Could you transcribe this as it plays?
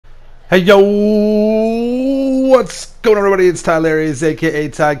Hey yo, what's going on everybody? It's Tylarious, aka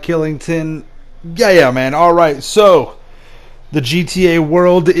Ty Killington. Yeah, man. Alright, so the GTA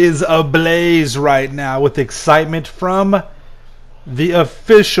world is ablaze right now with excitement from the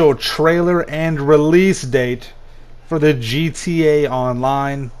official trailer and release date for the GTA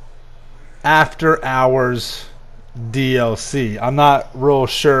Online After Hours DLC. I'm not real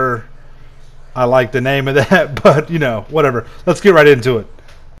sure I like the name of that, but you know, whatever. Let's get right into it.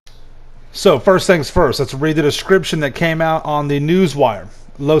 So first things first, let's read the description that came out on the Newswire.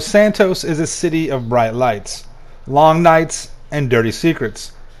 Los Santos is a city of bright lights, long nights, and dirty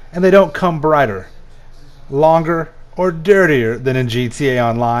secrets. And they don't come brighter, longer, or dirtier than in GTA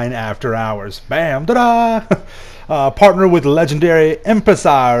Online After Hours. Bam! Ta-da! Partner with legendary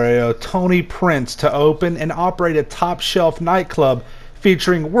impresario Tony Prince to open and operate a top-shelf nightclub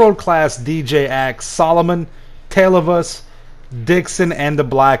featuring world-class DJ acts Solomon, Tale of Us, Dixon, and the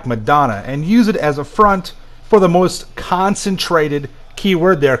Black Madonna, and use it as a front for the most concentrated,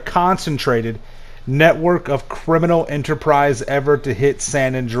 keyword there, concentrated, network of criminal enterprise ever to hit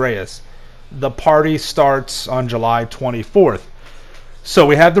San Andreas. The party starts on July 24th. So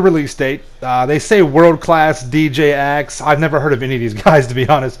we have the release date. They say world-class DJ acts. I've never heard of any of these guys, to be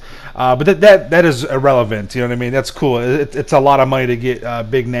honest. But that is irrelevant. You know what I mean? That's cool. It's a lot of money to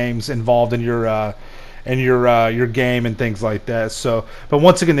get big names involved in your game and things like that. So, but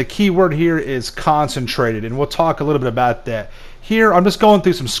once again, the key word here is concentrated, and we'll talk a little bit about that. Here, I'm just going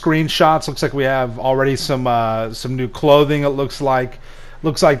through some screenshots. Looks like we have already some new clothing. It looks like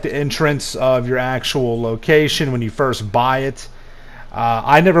the entrance of your actual location when you first buy it.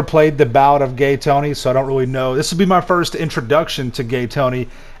 I never played the Bout of Gay Tony, so I don't really know. This will be my first introduction to Gay Tony,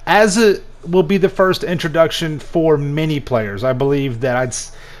 as it will be the first introduction for many players. I believe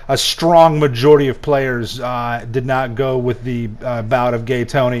that a strong majority of players did not go with the Bout of Gay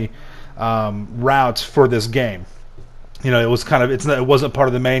Tony route for this game. You know, it was kind of it wasn't part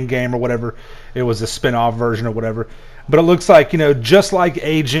of the main game or whatever. It was a spin-off version or whatever. But it looks like, you know, just like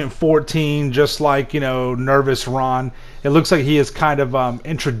Agent 14, just like, you know, Nervous Ron, it looks like he is kind of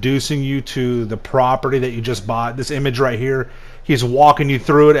introducing you to the property that you just bought. This image right here, he's walking you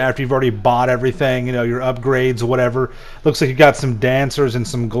through it after you've already bought everything, you know, your upgrades, whatever. Looks like you got some dancers and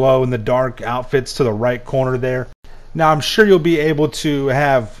some glow-in-the-dark outfits to the right corner there. Now, I'm sure you'll be able to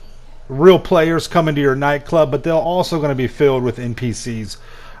have real players come into your nightclub, but they're also going to be filled with NPCs.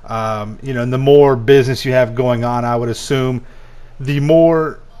 You know, and the more business you have going on, I would assume, the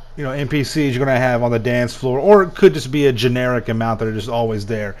more, you know, NPCs you're going to have on the dance floor, or it could just be a generic amount that are just always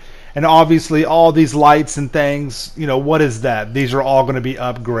there. And obviously, all these lights and things, you know, what is that? These are all going to be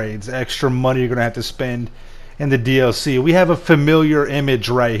upgrades, extra money you're going to have to spend in the DLC. We have a familiar image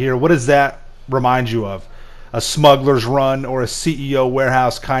right here. What does that remind you of? A Smuggler's Run or a CEO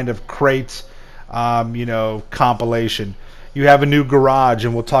Warehouse kind of crate, you know, compilation. You have a new garage,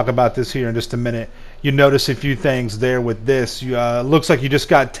 and we'll talk about this here in just a minute. You notice a few things there with this. Looks like you just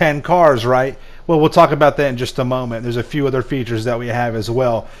got 10 cars, right? Well, we'll talk about that in just a moment. There's a few other features that we have as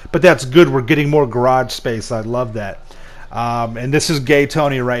well. But that's good. We're getting more garage space. I love that. And this is Gay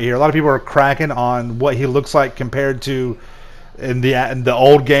Tony right here. A lot of people are cracking on what he looks like compared to in the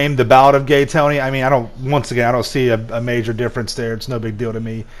old game, the Bout of Gay Tony. I mean, I don't see a major difference there. It's no big deal to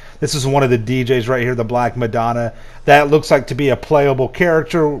me. This is one of the DJs right here, the Black Madonna. That looks like to be a playable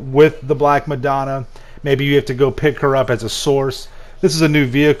character with the Black Madonna. Maybe you have to go pick her up as a source. This is a new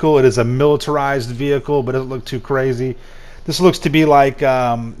vehicle. It is a militarized vehicle, but it doesn't look too crazy. This looks to be like,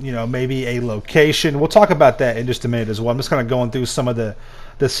 you know, maybe a location. We'll talk about that in just a minute as well. I'm just kind of going through some of the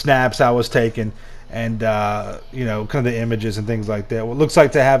snaps I was taking, and you know, kind of the images and things like that. Well, it looks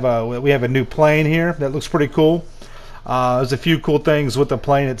like to have we have a new plane here that looks pretty cool. There's a few cool things with the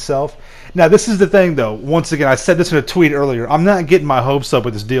plane itself. Now, this is the thing, though. Once again, I said this in a tweet earlier. I'm not getting my hopes up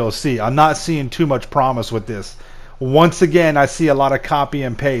with this DLC. I'm not seeing too much promise with this. Once again, I see a lot of copy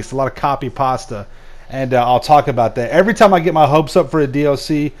and paste, a lot of copy pasta, and I'll talk about that. Every time I get my hopes up for a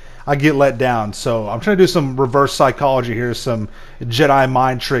DLC, I get let down. So I'm trying to do some reverse psychology here, some Jedi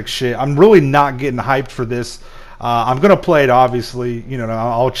mind trick shit. I'm really not getting hyped for this. I'm gonna play it, obviously. You know,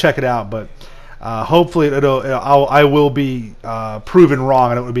 I'll check it out, but hopefully I will be proven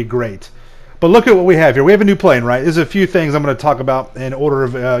wrong, and it would be great. But look at what we have here. We have a new plane, right? There's a few things I'm going to talk about in order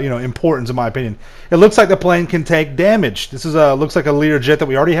of you know, importance, in my opinion. It looks like the plane can take damage. This is looks like a Learjet that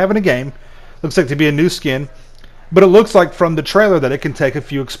we already have in a game. Looks like to be a new skin. But it looks like from the trailer that it can take a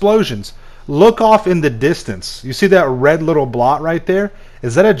few explosions. Look off in the distance. You see that red little blot right there?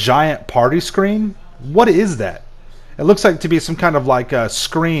 Is that a giant party screen? What is that? It looks like to be some kind of like a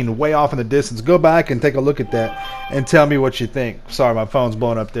screen way off in the distance. Go back and take a look at that and tell me what you think. Sorry, my phone's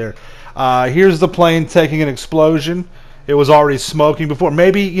blowing up there. Here's the plane taking an explosion. It was already smoking before.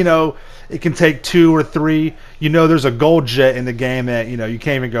 Maybe, it can take 2 or 3. There's a gold jet in the game that, you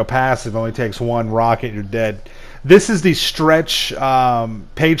can't even go past. It only takes 1 rocket, you're dead. This is the Stretch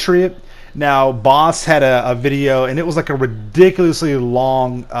Patriot. Now, Boss had a video, and it was like a ridiculously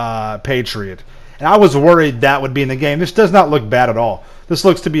long Patriot. And I was worried that would be in the game. This does not look bad at all. This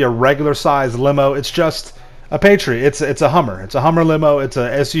looks to be a regular-sized limo. It's just a Patriot. It's a Hummer. It's a Hummer limo. It's a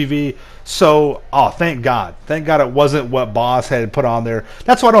SUV. So, thank God. Thank God it wasn't what Boss had put on there.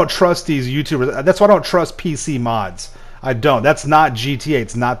 That's why I don't trust these YouTubers. That's why I don't trust PC mods. I don't. That's not GTA.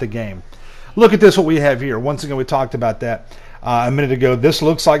 It's not the game. Look at this, what we have here. Once again, we talked about that a minute ago. This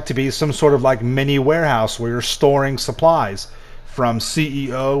looks like to be some sort of like mini warehouse where you're storing supplies from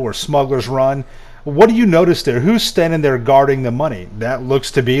CEO or Smuggler's Run. What do you notice there? Who's standing there guarding the money? That looks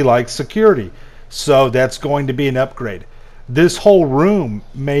to be like security. So that's going to be an upgrade. This whole room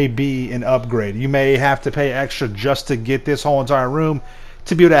may be an upgrade. You may have to pay extra just to get this whole entire room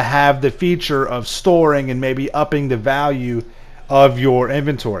to be able to have the feature of storing and maybe upping the value of your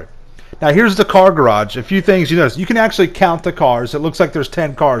inventory. Now here's the car garage. A few things you notice. You can actually count the cars. It looks like there's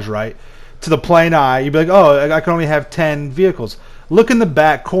 10 cars, right? To the plain eye, you'd be like, oh, I can only have 10 vehicles. Look in the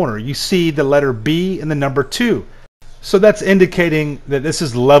back corner. You see the letter B and the number 2. So that's indicating that this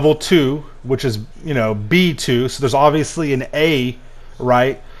is level 2, which is, B2. So there's obviously an A,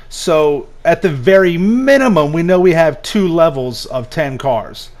 right? So at the very minimum, we know we have 2 levels of 10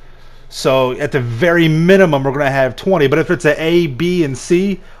 cars. So at the very minimum, we're going to have 20. But if it's an A, B, and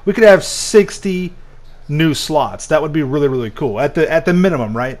C, we could have 60 new slots. That would be really, really cool. At the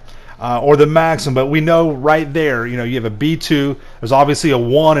minimum, right? Or the maximum. But we know right there, you have a B2. There's obviously a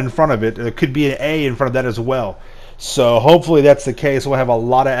 1 in front of it. There could be an A in front of that as well. So hopefully that's the case. We'll have a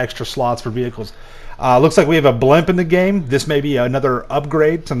lot of extra slots for vehicles. Looks like we have a blimp in the game. This may be another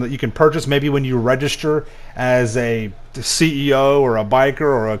upgrade, something that you can purchase maybe when you register as a CEO or a biker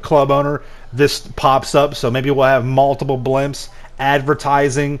or a club owner. This pops up, so maybe we'll have multiple blimps.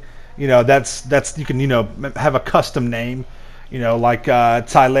 Advertising, that's you can have a custom name, like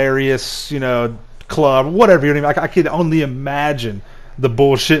Tylarious, club, whatever. I could only imagine the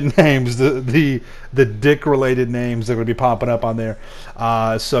bullshit names, the dick-related names that are going to be popping up on there.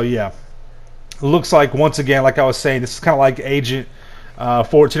 So yeah. Looks like, once again, like I was saying, this is kind of like Agent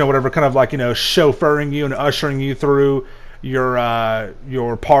 14 or whatever, kind of like, chauffeuring you and ushering you through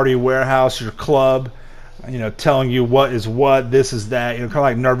your party warehouse, your club, telling you what is what, this is that, kind of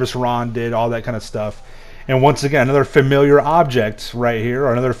like Nervous Ron did, all that kind of stuff. And once again, another familiar object right here,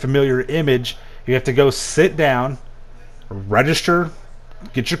 or another familiar image. You have to go sit down, register,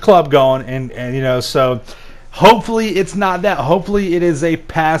 get your club going, and so... Hopefully it's not that. Hopefully it is a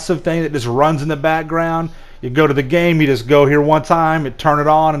passive thing that just runs in the background. You go to the game, you just go here one time, turn it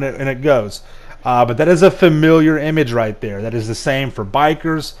on, and it goes. But that is a familiar image right there. That is the same for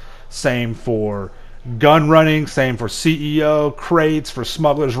bikers, same for gun running, same for CEO, crates, for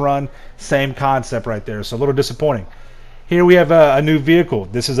Smuggler's Run. Same concept right there. So a little disappointing. Here we have a new vehicle.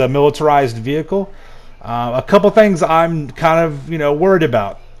 This is a militarized vehicle. A couple things I'm kind of worried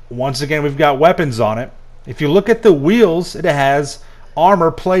about. Once again, we've got weapons on it. If you look at the wheels, it has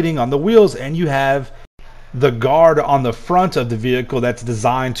armor plating on the wheels, and you have the guard on the front of the vehicle that's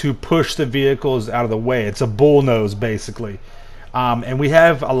designed to push the vehicles out of the way. It's a bullnose, basically. And we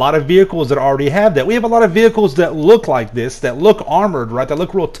have a lot of vehicles that already have that. We have a lot of vehicles that look like this, that look armored, right? That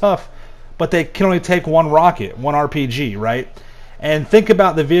look real tough, but they can only take 1 rocket, 1 RPG, right? And think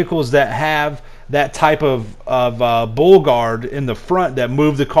about the vehicles that have that type of bull guard in the front that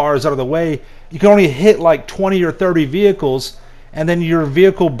move the cars out of the way. You can only hit like 20 or 30 vehicles, and then your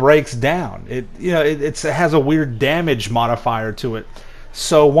vehicle breaks down. It has a weird damage modifier to it.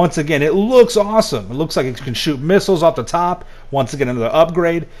 So once again, it looks awesome. It looks like it can shoot missiles off the top. Once again, another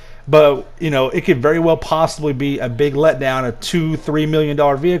upgrade. But it could very well possibly be a big letdown, a $2-3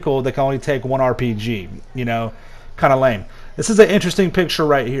 million vehicle that can only take 1 RPG. Kind of lame. This is an interesting picture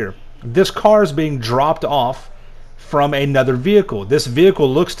right here. This car is being dropped off from another vehicle. This vehicle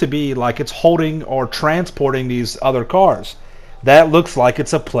looks to be like it's holding or transporting these other cars. That looks like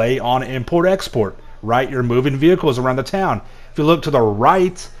it's a play on import-export, right? You're moving vehicles around the town. If you look to the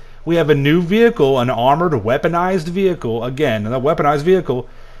right, we have a new vehicle, an armored, weaponized vehicle. Again, a weaponized vehicle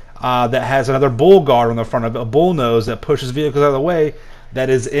that has another bull guard on the front of it, a bull nose that pushes vehicles out of the way. That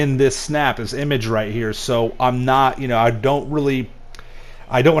is in this snap, this image right here. So I'm not, I don't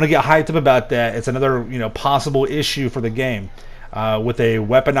want to get hyped up about that. It's another, possible issue for the game with a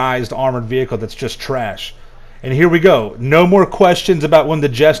weaponized armored vehicle that's just trash. And here we go. No more questions about when the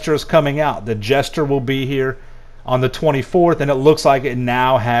Jester is coming out. The Jester will be here on the 24th, and it looks like it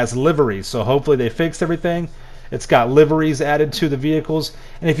now has liveries. So hopefully they fixed everything. It's got liveries added to the vehicles.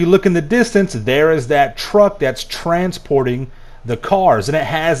 And if you look in the distance, there is that truck that's transporting the cars. And it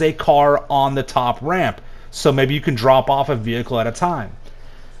has a car on the top ramp. So maybe you can drop off a vehicle at a time.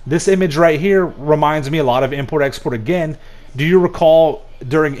 This image right here reminds me a lot of import-export again. Do you recall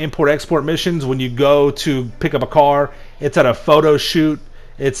during import-export missions when you go to pick up a car, it's at a photo shoot,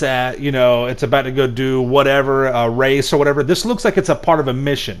 it's at, you know, it's about to go do whatever, a race or whatever. This looks like it's a part of a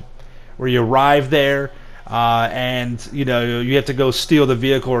mission where you arrive there and, you know, you have to go steal the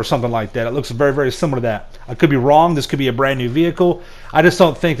vehicle or something like that. It looks very, very similar to that. I could be wrong. This could be a brand new vehicle. I just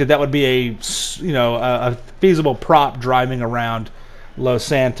don't think that that would be a, you know, a feasible prop driving around Los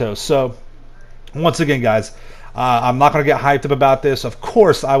Santos. So, once again, guys, I'm not going to get hyped up about this. Of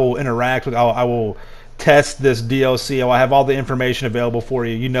course, I will interact with. I will test this DLC. I have all the information available for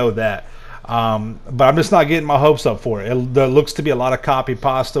you. You know that. But I'm just not getting my hopes up for it. There looks to be a lot of copy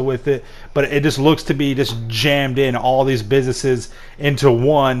pasta with it, but it just looks to be just jammed in all these businesses into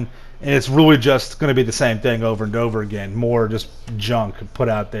one, and it's really just going to be the same thing over and over again. More just junk put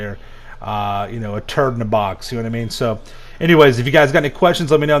out there. You know, a turd in a box. You know what I mean? So. Anyways, if you guys got any questions,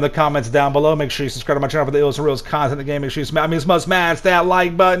 let me know in the comments down below. Make sure you subscribe to my channel for the illest and realest content in the game. Make sure you smash that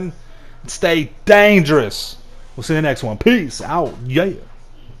like button and stay dangerous. We'll see you in the next one. Peace out. Yeah.